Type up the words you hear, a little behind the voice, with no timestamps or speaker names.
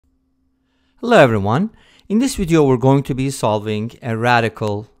Hello everyone. In this video we're going to be solving a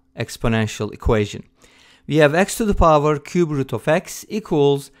radical exponential equation. We have x to the power cube root of x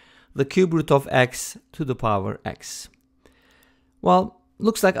equals the cube root of x to the power x. Well,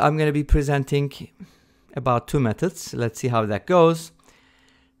 looks like I'm going to be presenting about two methods. Let's see how that goes.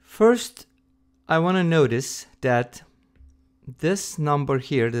 First, I want to notice that this number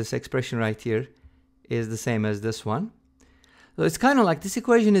here, this expression right here, is the same as this one. So it's kind of like this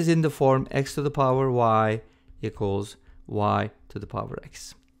equation is in the form x to the power y equals y to the power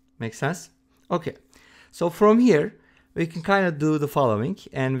x. Make sense? Okay. So from here, we can kind of do the following.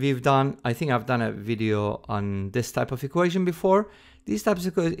 And we've done, I think I've done a video on this type of equation before. These types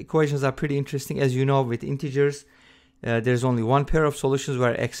of equations are pretty interesting. As you know, with integers, there's only one pair of solutions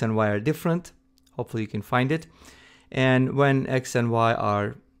where x and y are different. Hopefully you can find it. And when x and y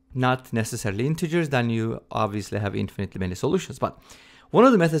are not necessarily integers, then you obviously have infinitely many solutions. But one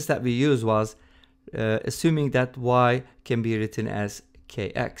of the methods that we used was assuming that y can be written as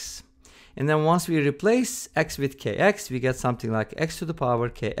kx. And then once we replace x with kx, we get something like x to the power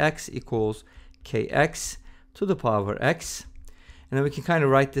kx equals kx to the power x. And then we can kind of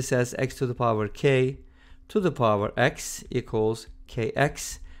write this as x to the power k to the power x equals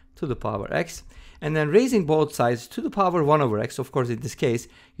kx to the power x. And then raising both sides to the power 1 over x. Of course, in this case,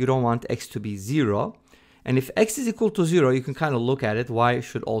 you don't want x to be 0. And if x is equal to 0, you can kind of look at it. Y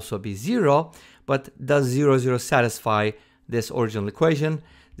should also be 0. But does 0, 0 satisfy this original equation?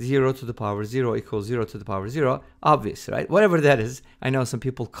 0 to the power 0 equals 0 to the power 0. Obvious, right? Whatever that is. I know some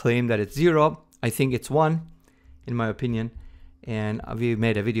people claim that it's 0. I think it's 1, in my opinion. And we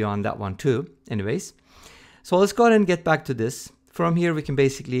made a video on that one too. Anyways. So let's go ahead and get back to this. From here, we can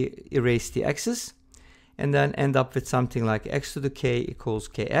basically erase the x's and then end up with something like x to the k equals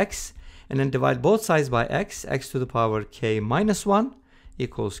kx, and then divide both sides by x, x to the power k minus 1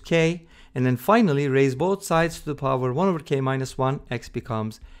 equals k, and then finally raise both sides to the power 1 over k minus 1, x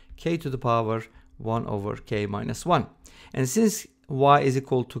becomes k to the power 1 over k minus 1. And since y is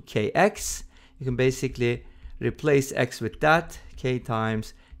equal to kx, you can basically replace x with that, k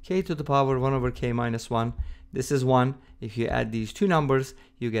times k to the power 1 over k minus 1. This is 1. If you add these two numbers,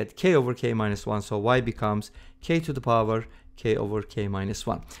 you get k over k minus 1. So y becomes k to the power k over k minus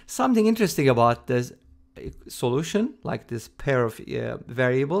 1. Something interesting about this solution, like this pair of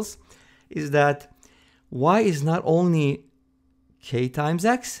variables, is that y is not only k times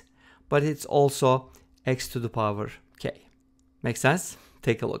x, but it's also x to the power k. Make sense?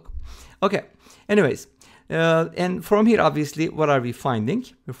 Take a look. Okay. Anyways, and from here, obviously, what are we finding?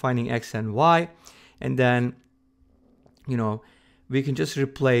 We're finding x and y. And then, you know, we can just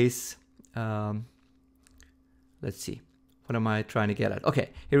replace, let's see, what am I trying to get at? Okay,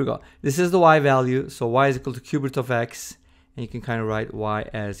 here we go. This is the y value. So y is equal to cube root of x. And you can kind of write y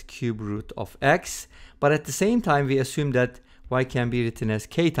as cube root of x. But at the same time, we assume that y can be written as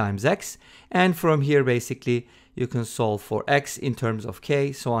k times x. And from here, basically, you can solve for x in terms of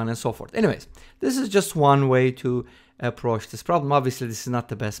k, so on and so forth. Anyways, this is just one way to approach this problem. Obviously, this is not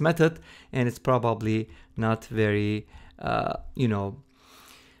the best method, and it's probably not very,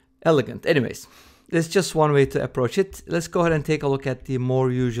 elegant. Anyways, it's just one way to approach it. Let's go ahead and take a look at the more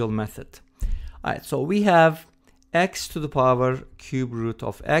usual method. All right, so we have x to the power cube root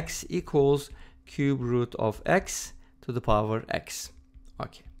of x equals cube root of x to the power x.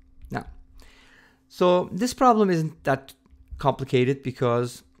 Okay, now, so this problem isn't that complicated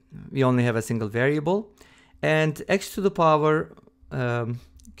because we only have a single variable. And x to the power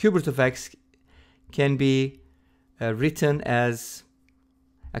cube root of x can be written as,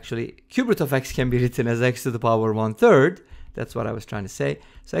 actually, cube root of x can be written as x to the power 1/3. That's what I was trying to say.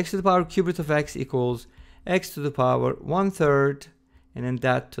 So x to the power cube root of x equals x to the power 1/3, and then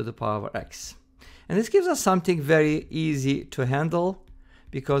that to the power x. And this gives us something very easy to handle,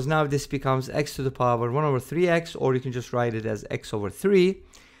 because now this becomes x to the power 1 over 3x, or you can just write it as x over 3.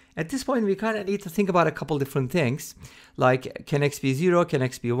 At this point, we kind of need to think about a couple different things, like can x be 0, can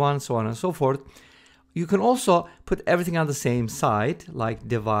x be 1, so on and so forth. You can also put everything on the same side, like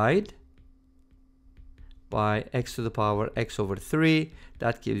divide by x to the power x over 3.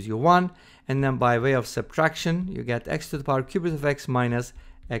 That gives you 1. And then by way of subtraction, you get x to the power cube root of x minus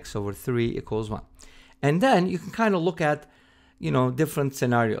x over 3 equals 1. And then you can kind of look at, different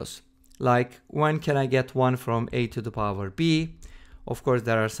scenarios, like when can I get 1 from a to the power b? Of course,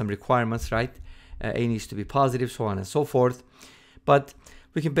 there are some requirements, right? A needs to be positive, so on and so forth. But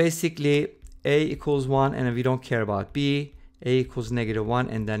we can basically, a equals 1, and then we don't care about b. A equals -1,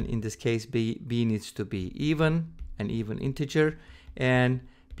 and then in this case, b needs to be even, an even integer, and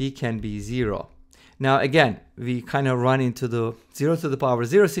b can be 0. Now again, we kind of run into the 0 to the power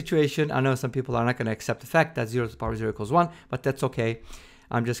 0 situation. I know some people are not going to accept the fact that 0 to the power 0 equals 1, but that's okay.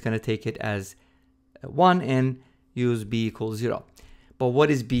 I'm just going to take it as 1 and use b equals 0. But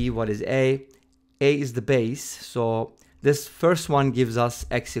what is b? What is a? A is the base. So this first one gives us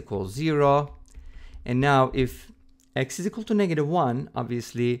x equals 0. And now if x is equal to -1,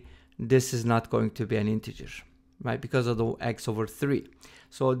 obviously this is not going to be an integer, right? Because of the x over 3.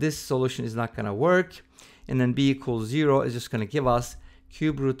 So this solution is not going to work. And then b equals 0 is just going to give us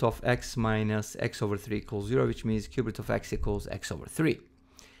cube root of x minus x over 3 equals 0, which means cube root of x equals x over 3.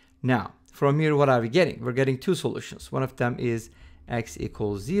 Now, from here, what are we getting? We're getting two solutions. One of them is x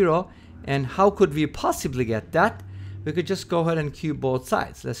equals 0. And how could we possibly get that? We could just go ahead and cube both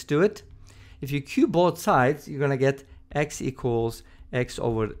sides. Let's do it. If you cube both sides, you're going to get x equals x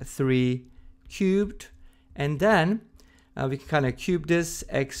over 3 cubed. And then we can kind of cube this,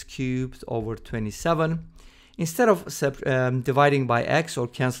 x cubed over 27. Instead of dividing by x or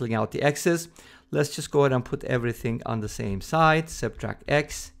canceling out the x's, let's just go ahead and put everything on the same side, subtract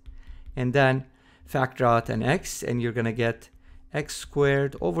x, and then factor out an x, and you're going to get x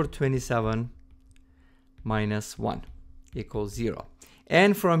squared over 27 minus 1 equals 0.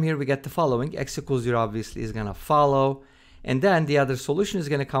 And from here we get the following. X equals 0 obviously is going to follow. And then the other solution is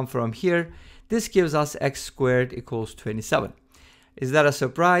going to come from here. This gives us x squared equals 27. Is that a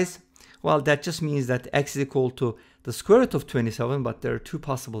surprise? Well, that just means that x is equal to the square root of 27, but there are two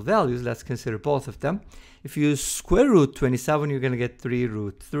possible values. Let's consider both of them. If you use square root 27, you're going to get 3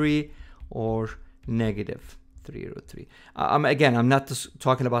 root 3 or negative 3 root 3. Again, I'm not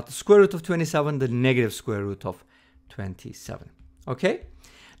talking about the square root of 27, the negative square root of 27. Okay?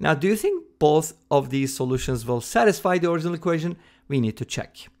 Now, do you think both of these solutions will satisfy the original equation? We need to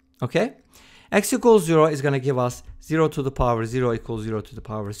check. Okay? X equals 0 is going to give us 0 to the power 0 equals 0 to the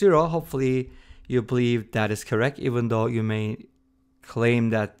power 0. Hopefully, you believe that is correct, even though you may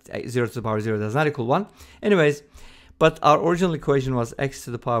claim that 0 to the power 0 does not equal 1. Anyways, but our original equation was x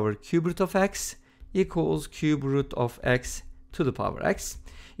to the power cube root of x equals cube root of x to the power x.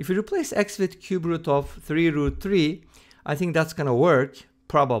 If you replace x with cube root of 3 root 3, I think that's going to work,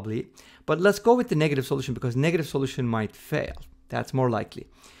 probably. But let's go with the negative solution because negative solution might fail. That's more likely.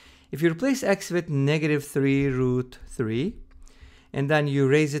 If you replace x with negative 3 root 3, and then you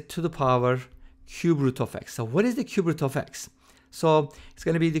raise it to the power cube root of x. So what is the cube root of x? So it's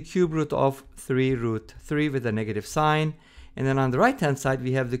going to be the cube root of 3 root 3 with a negative sign. And then on the right-hand side,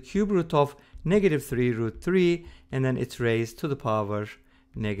 we have the cube root of negative 3 root 3, and then it's raised to the power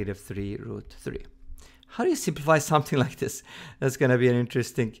negative 3 root 3. How do you simplify something like this? That's going to be an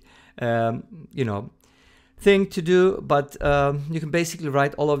interesting, thing to do, but you can basically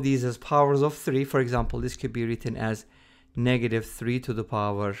write all of these as powers of 3. For example, this could be written as negative 3 to the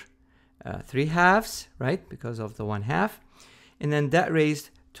power 3 halves, right? Because of the 1 half. And then that raised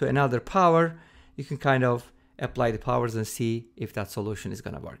to another power. You can kind of apply the powers and see if that solution is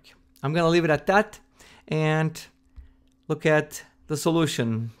going to work. I'm going to leave it at that and look at the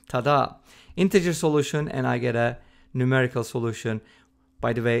solution. Ta-da! Integer solution, and I get a numerical solution.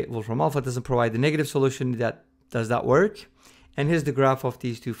 By the way, Wolfram Alpha doesn't provide the negative solution. Does that work? And here's the graph of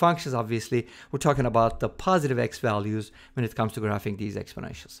these two functions. Obviously, we're talking about the positive x values when it comes to graphing these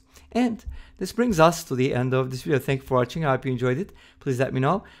exponentials. And this brings us to the end of this video. Thank you for watching. I hope you enjoyed it. Please let me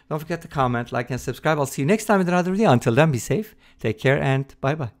know. Don't forget to comment, like, and subscribe. I'll see you next time in another video. Until then, be safe, take care, and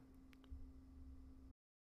bye-bye.